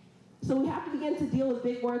people. So we have to begin to deal with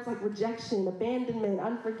big words like rejection, abandonment,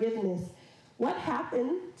 unforgiveness. What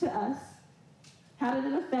happened to us? How did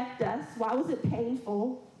it affect us? Why was it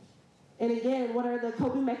painful? And again, what are the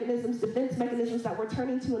coping mechanisms, defense mechanisms that we're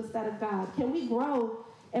turning to instead of God? Can we grow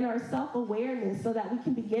in our self-awareness so that we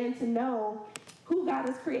can begin to know who God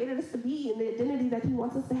has created us to be and the identity that he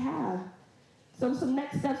wants us to have? So some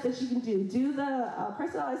next steps that you can do. Do the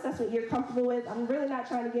personality assessment you're comfortable with. I'm really not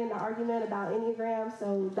trying to get into an argument about Enneagram,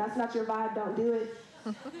 so that's not your vibe, don't do it.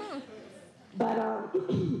 But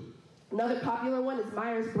another popular one is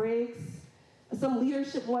Myers-Briggs. Some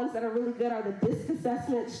leadership ones that are really good are the DISC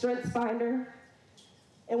assessment, StrengthsFinder.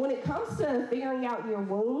 And when it comes to figuring out your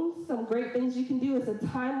wounds, some great things you can do is a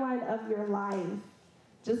timeline of your life.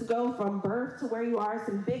 Just go from birth to where you are,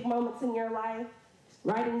 some big moments in your life,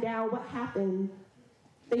 writing down what happened,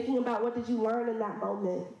 thinking about what did you learn in that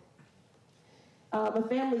moment. A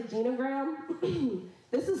family genogram.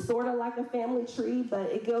 This is sort of like a family tree, but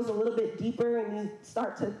it goes a little bit deeper, and you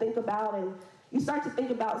start to think about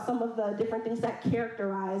some of the different things that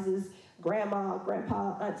characterizes grandma,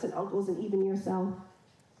 grandpa, aunts, and uncles, and even yourself.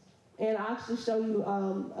 And I'll actually show you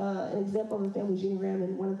an example of a family genogram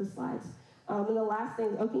in one of the slides. And the last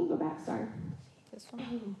thing, can you go back? Sorry. This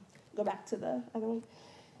one? Go back to the other one.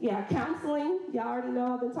 Yeah, counseling. Y'all already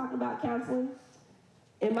know I've been talking about counseling.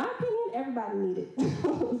 In my opinion, everybody needs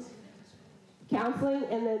it. Counseling,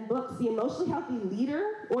 and then books, The Emotionally Healthy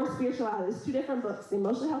Leader or Spirituality. There's two different books, The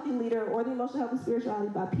Emotionally Healthy Leader or The Emotionally Healthy Spirituality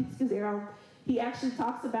by Pete Scazzero. He actually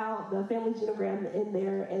talks about the family genogram in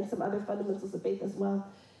there and some other fundamentals of faith as well.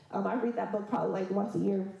 I read that book probably like once a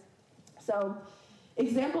year. So,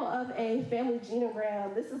 example of a family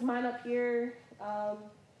genogram. This is mine up here.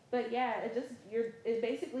 But yeah, it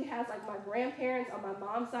basically has like my grandparents on my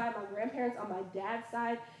mom's side, my grandparents on my dad's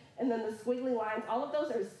side, and then the squiggly lines. All of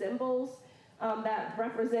those are symbols that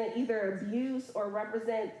represent either abuse or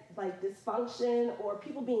represent like dysfunction or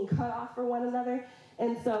people being cut off for one another.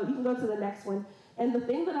 And so you can go to the next one. And the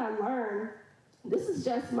thing that I learned, this is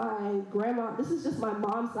just my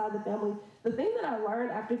mom's side of the family. The thing that I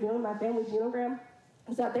learned after doing my family genogram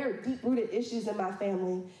is that there are deep-rooted issues in my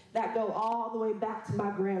family that go all the way back to my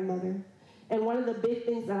grandmother. And one of the big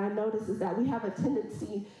things that I noticed is that we have a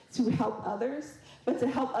tendency to help others, but to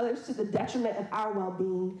help others to the detriment of our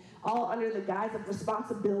well-being, all under the guise of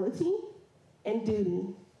responsibility and duty.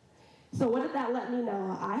 So what did that let me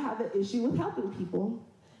know? I have an issue with helping people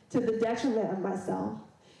to the detriment of myself.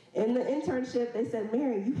 In the internship, they said,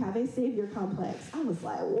 Mary, you have a savior complex. I was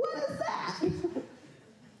like, what is that?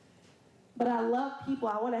 But I love people.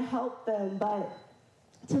 I want to help them. But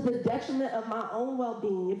to the detriment of my own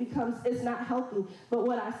well-being. It's not healthy. But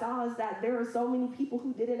what I saw is that there are so many people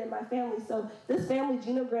who did it in my family. So this family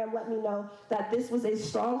genogram let me know that this was a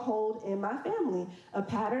stronghold in my family, a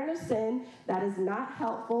pattern of sin that is not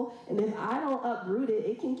helpful. And if I don't uproot it,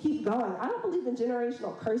 it can keep going. I don't believe in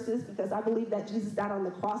generational curses because I believe that Jesus died on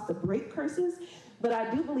the cross to break curses. But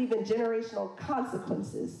I do believe in generational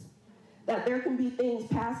consequences. That there can be things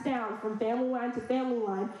passed down from family line to family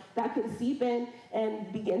line that can seep in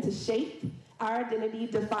and begin to shape our identity,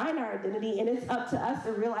 define our identity, and it's up to us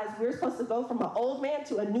to realize we're supposed to go from an old man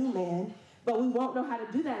to a new man, but we won't know how to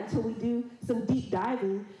do that until we do some deep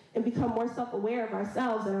diving and become more self-aware of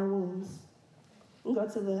ourselves and our wounds. We'll go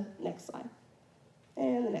to the next slide.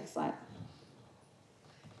 And the next slide.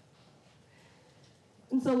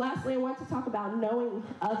 And so lastly, I want to talk about knowing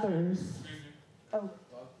others.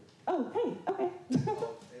 Oh, hey, okay. Good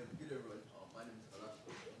everyone. My name is Alash.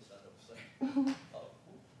 Good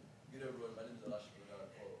everyone. My name is Alash.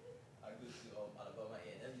 I go to Alabama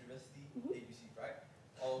A&M University, ABC, right?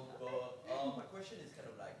 But my question is kind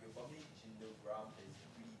of like your family genogram is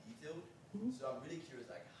really detailed, so I'm really curious,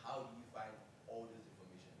 like, how do you find all this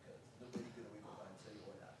information? Because nobody could wake up and tell you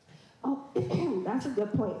all that. Oh, that's a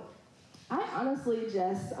good point. I honestly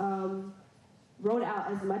just wrote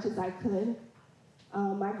out as much as I could.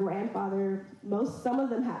 My grandfather, some of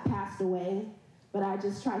them had passed away, but I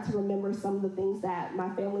just tried to remember some of the things that my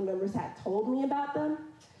family members had told me about them.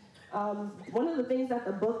 One of the things that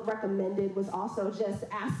the book recommended was also just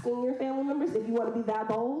asking your family members if you want to be that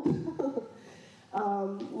bold. If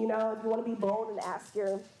you want to be bold and ask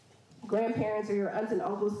your grandparents or your aunts and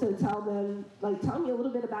uncles to tell me a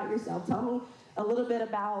little bit about yourself. Tell me a little bit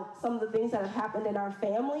about some of the things that have happened in our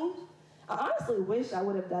family. I honestly wish I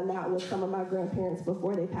would have done that with some of my grandparents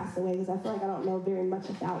before they passed away because I feel like I don't know very much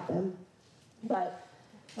about them. But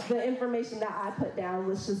the information that I put down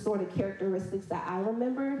was just sort of characteristics that I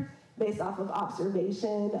remembered based off of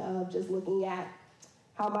observation of just looking at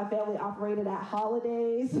how my family operated at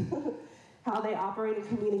holidays, how they operated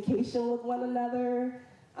communication with one another.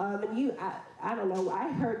 I don't know,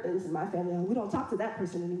 I heard things in my family, we don't talk to that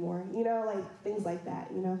person anymore, like things like that,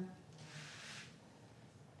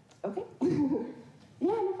 Okay. Yeah,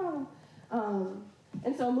 no problem.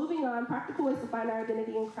 And so moving on, practical ways to find our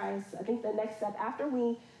identity in Christ. I think the next step, after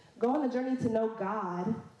we go on the journey to know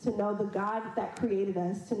God, to know the God that created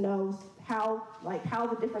us, to know how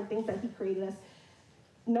the different things that he created us,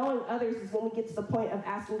 knowing others is when we get to the point of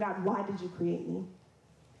asking God, why did you create me?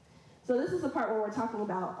 So this is the part where we're talking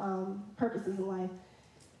about purposes in life.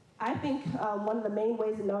 I think one of the main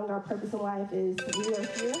ways of knowing our purpose in life is we are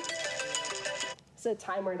here. It's a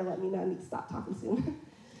timer to let me know I need to stop talking soon.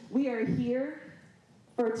 We are here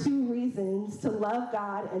for two reasons: to love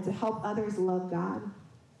God and to help others love God.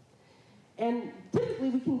 And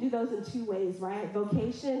typically we can do those in two ways, right?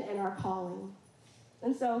 Vocation and our calling.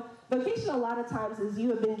 And so vocation a lot of times is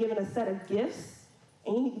you have been given a set of gifts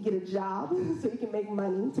and you need to get a job so you can make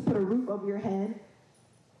money, to put a roof over your head,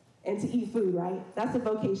 and to eat food, right? That's a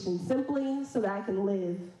vocation, simply so that I can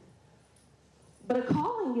live. But a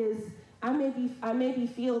calling is I maybe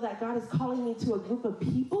feel that God is calling me to a group of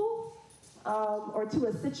people or to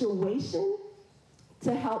a situation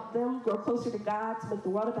to help them grow closer to God, to make the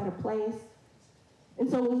world a better place. And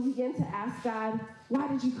so when we begin to ask God, why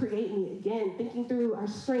did you create me? Again, thinking through our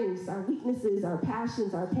strengths, our weaknesses, our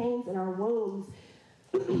passions, our pains, and our wounds,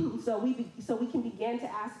 so we can begin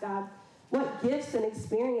to ask God, what gifts and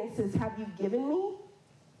experiences have you given me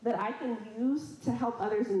that I can use to help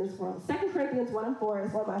others in this world? 2 Corinthians 1:4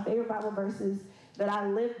 is one of my favorite Bible verses that I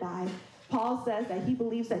live by. Paul says that he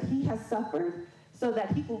believes that he has suffered so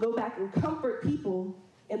that he can go back and comfort people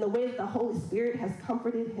in the way that the Holy Spirit has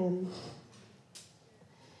comforted him.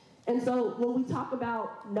 And so when we talk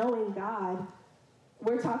about knowing God,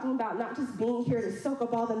 we're talking about not just being here to soak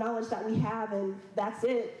up all the knowledge that we have and that's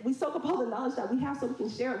it. We soak up all the knowledge that we have so we can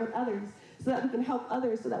share it with others, so that we can help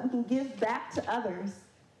others, so that we can give back to others.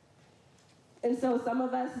 And so some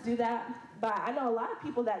of us do that I know a lot of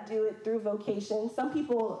people that do it through vocation. Some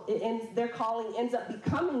people, their calling ends up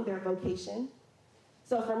becoming their vocation.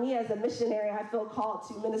 So for me as a missionary, I feel called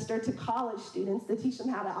to minister to college students, to teach them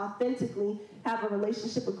how to authentically have a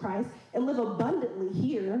relationship with Christ and live abundantly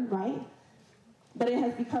here, right? But it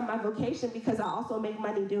has become my vocation because I also make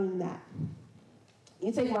money doing that.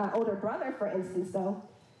 You take my older brother, for instance, though.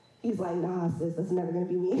 He's like, nah, sis, that's never going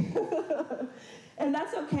to be me. And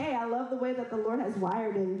that's okay. I love the way that the Lord has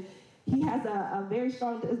wired him. He has a very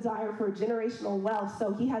strong desire for generational wealth.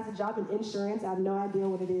 So he has a job in insurance. I have no idea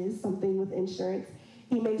what it is, something with insurance.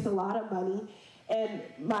 He makes a lot of money. And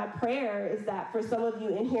my prayer is that for some of you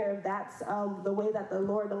in here, if that's the way that the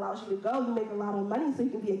Lord allows you to go, you make a lot of money so you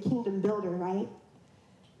can be a kingdom builder, right?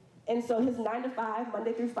 And so his 9 to 5,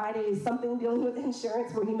 Monday through Friday, is something dealing with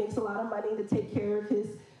insurance where he makes a lot of money to take care of his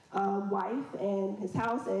wife and his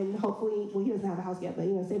house, and hopefully, well, he doesn't have a house yet, but,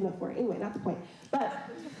 saving up for it. Anyway, not the point. But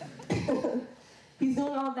he's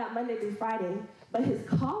doing all of that Monday through Friday, but his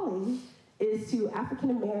calling is to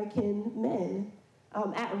African-American men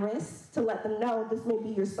at risk, to let them know this may be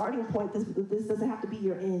your starting point. This doesn't have to be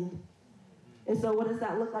your end. And so what does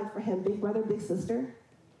that look like for him? Big brother, big sister?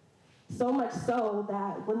 So much so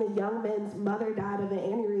that when the young man's mother died of an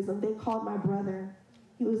aneurysm, they called my brother.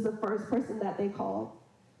 He was the first person that they called.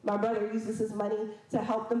 My brother uses his money to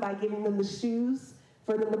help them by giving them the shoes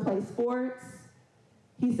for them to play sports.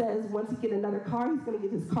 He says once he gets another car, he's going to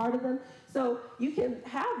give his car to them. So you can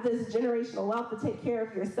have this generational wealth to take care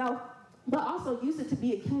of yourself, but also use it to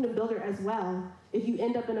be a kingdom builder as well if you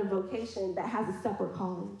end up in a vocation that has a separate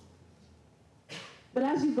calling. But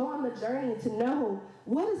as you go on the journey to know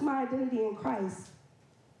what is my identity in Christ,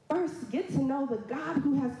 first get to know the God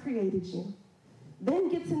who has created you. Then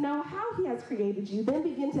get to know how he has created you. Then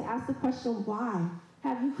begin to ask the question, why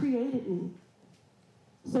have you created me?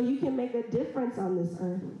 So you can make a difference on this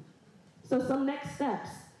earth. So some next steps: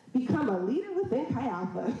 become a leader within Chi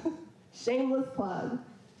Alpha. Shameless plug.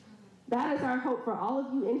 That is our hope for all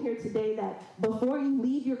of you in here today, that before you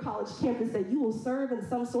leave your college campus, that you will serve in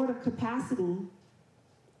some sort of capacity,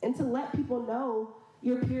 and to let people know,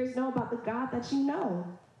 your peers know about the God that you know.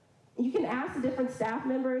 You can ask the different staff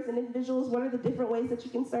members and individuals, what are the different ways that you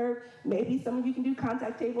can serve? Maybe some of you can do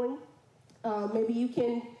contact tabling. Maybe you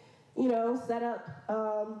can, set up,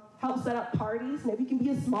 help set up parties. Maybe you can be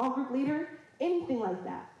a small group leader, anything like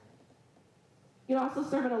that. You can also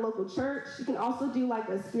serve at a local church. You can also do like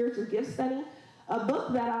a spiritual gift study. A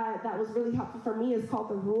book that was really helpful for me is called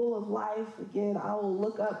The Rule of Life. Again, I will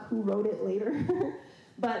look up who wrote it later.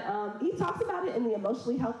 But he talks about it in the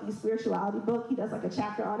Emotionally Healthy Spirituality book. He does like a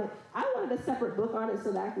chapter on it. I wanted a separate book on it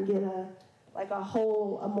so that I can get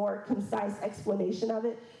a more concise explanation of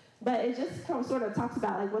it. But it just sort of talks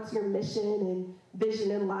about like what's your mission and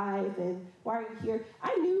vision in life and why are you here. I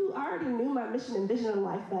already knew my mission and vision in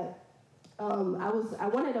life, but I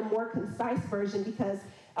wanted a more concise version because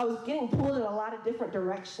I was getting pulled in a lot of different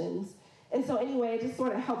directions. And so anyway, it just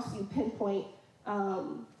sort of helps you pinpoint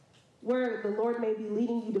where the Lord may be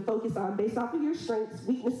leading you to focus on based off of your strengths,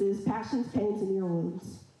 weaknesses, passions, pains, and your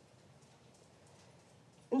wounds.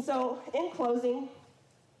 And so, in closing,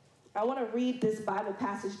 I want to read this Bible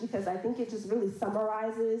passage because I think it just really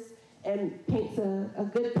summarizes and paints a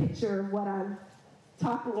good picture of what I'm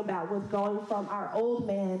talking about with going from our old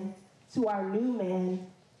man to our new man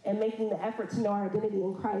and making the effort to know our identity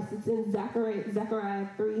in Christ. It's in Zechariah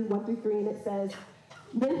 3, 1 through 3, and it says,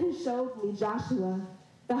 "Then he showed me Joshua,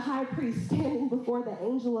 the high priest, standing before the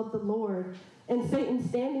angel of the Lord, and Satan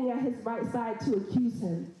standing at his right side to accuse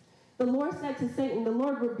him. The Lord said to Satan, 'The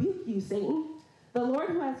Lord rebuke you, Satan. The Lord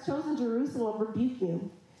who has chosen Jerusalem rebuke you.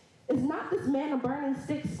 Is not this man a burning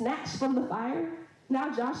stick snatched from the fire?'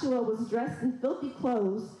 Now Joshua was dressed in filthy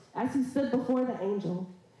clothes as he stood before the angel.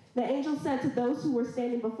 The angel said to those who were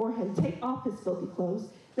standing before him, 'Take off his filthy clothes.'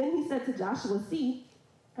 Then he said to Joshua, 'See,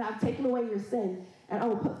 I have taken away your sin, and I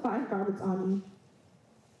will put fine garments on you.'"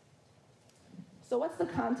 So what's the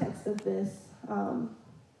context of this?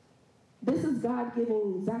 This is God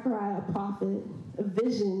giving Zechariah, a prophet, a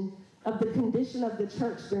vision of the condition of the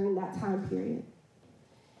church during that time period.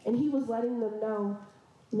 And he was letting them know,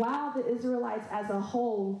 while the Israelites as a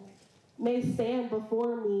whole may stand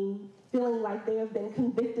before me feeling like they have been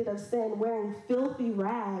convicted of sin, wearing filthy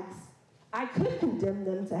rags, I could condemn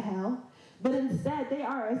them to hell. But instead, they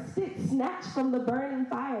are a stick snatched from the burning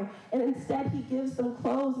fire. And instead, he gives them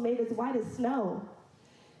clothes made as white as snow.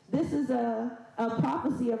 This is a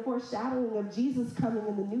prophecy, a foreshadowing of Jesus coming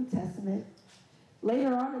in the New Testament.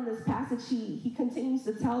 Later on in this passage, he continues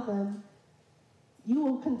to tell them, "You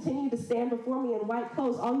will continue to stand before me in white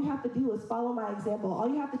clothes. All you have to do is follow my example. All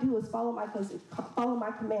you have to do is follow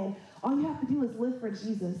my command. All you have to do is live for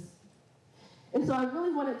Jesus." And so I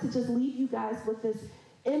really wanted to just leave you guys with this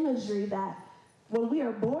imagery that when we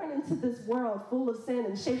are born into this world full of sin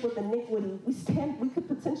and shaped with iniquity, we could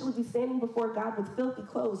potentially be standing before God with filthy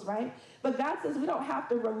clothes, right? But God says we don't have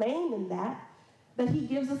to remain in that he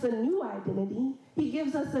gives us a new identity. He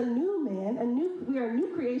gives us a new man, we are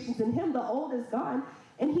new creations in him. The old is gone,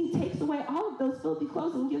 and he takes away all of those filthy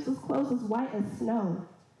clothes and gives us clothes as white as snow.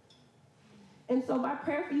 And so my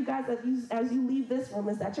prayer for you guys as you leave this room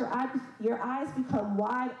is that your eyes become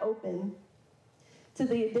wide open to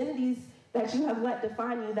the identities that you have let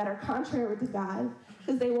define you that are contrary to God,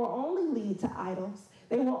 because they will only lead to idols.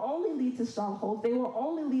 They will only lead to strongholds. They will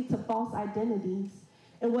only lead to false identities.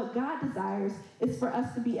 And what God desires is for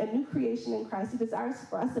us to be a new creation in Christ. He desires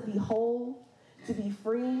for us to be whole, to be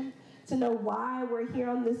free, to know why we're here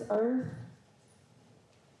on this earth.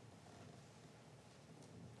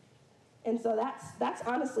 And so that's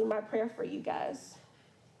honestly my prayer for you guys.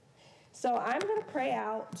 So I'm going to pray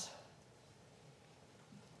out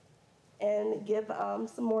and give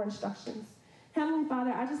some more instructions. Heavenly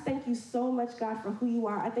Father, I just thank you so much, God, for who you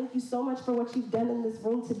are. I thank you so much for what you've done in this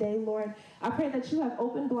room today, Lord. I pray that you have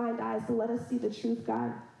opened blind eyes to let us see the truth,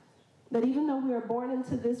 God. That even though we are born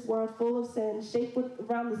into this world full of sin, shaped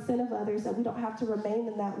around the sin of others, that we don't have to remain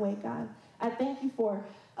in that way, God. I thank you for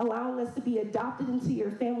allowing us to be adopted into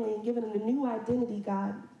your family and given a new identity,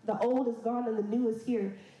 God. The old is gone and the new is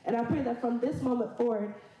here. And I pray that from this moment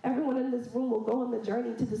forward, everyone in this room will go on the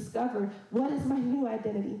journey to discover, what is my new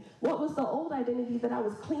identity? What was the old identity that I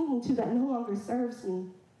was clinging to that no longer serves me?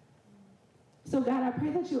 So God, I pray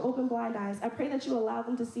that you open blind eyes. I pray that you allow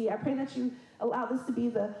them to see. I pray that you allow this to be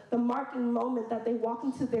the marking moment that they walk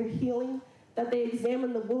into their healing, that they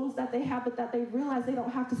examine the wounds that they have, but that they realize they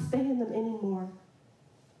don't have to stay in them anymore.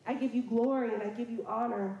 I give you glory and I give you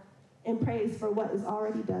honor and praise for what is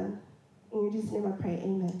already done. In your Jesus' name I pray,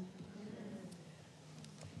 amen.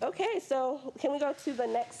 Okay, so can we go to the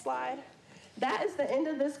next slide? That is the end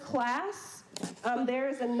of this class. There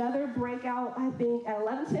is another breakout, I think, at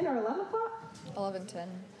 11:10 or 11 o'clock? 11:10.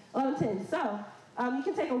 11:10. So you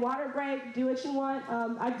can take a water break, do what you want.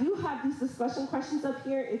 I do have these discussion questions up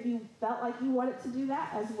here if you felt like you wanted to do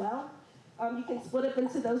that as well. You can split up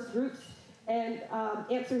into those groups and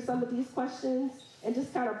answer some of these questions and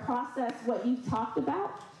just kind of process what you've talked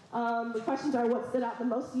about. The questions are, what stood out the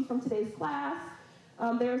most to you from today's class?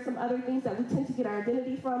 There are some other things that we tend to get our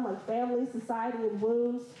identity from, like family, society, and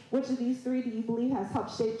wounds. Which of these three do you believe has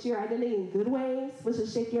helped shape your identity in good ways? Which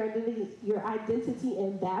has shaped your identity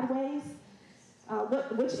in bad ways?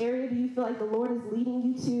 Which area do you feel like the Lord is leading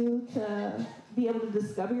you to be able to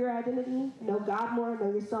discover your identity? Know God more,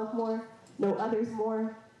 know yourself more, know others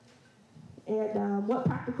more? And what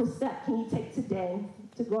practical step can you take today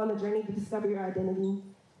to go on the journey to discover your identity?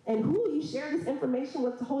 And who will you share this information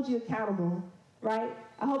with to hold you accountable, right?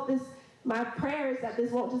 I hope my prayer is that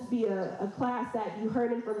this won't just be a class that you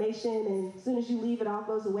heard information and as soon as you leave it all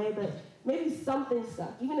goes away, but maybe something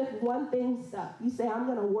stuck. Even if one thing stuck, you say, I'm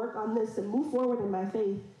going to work on this and move forward in my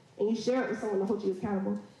faith, and you share it with someone to hold you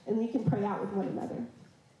accountable, and then you can pray out with one another.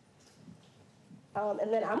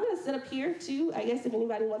 And then I'm going to sit up here too, I guess, if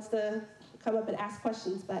anybody wants to come up and ask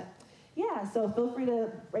questions, but yeah, so feel free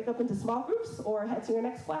to break up into small groups or head to your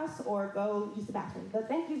next class or go use the bathroom. But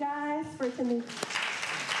thank you guys for attending.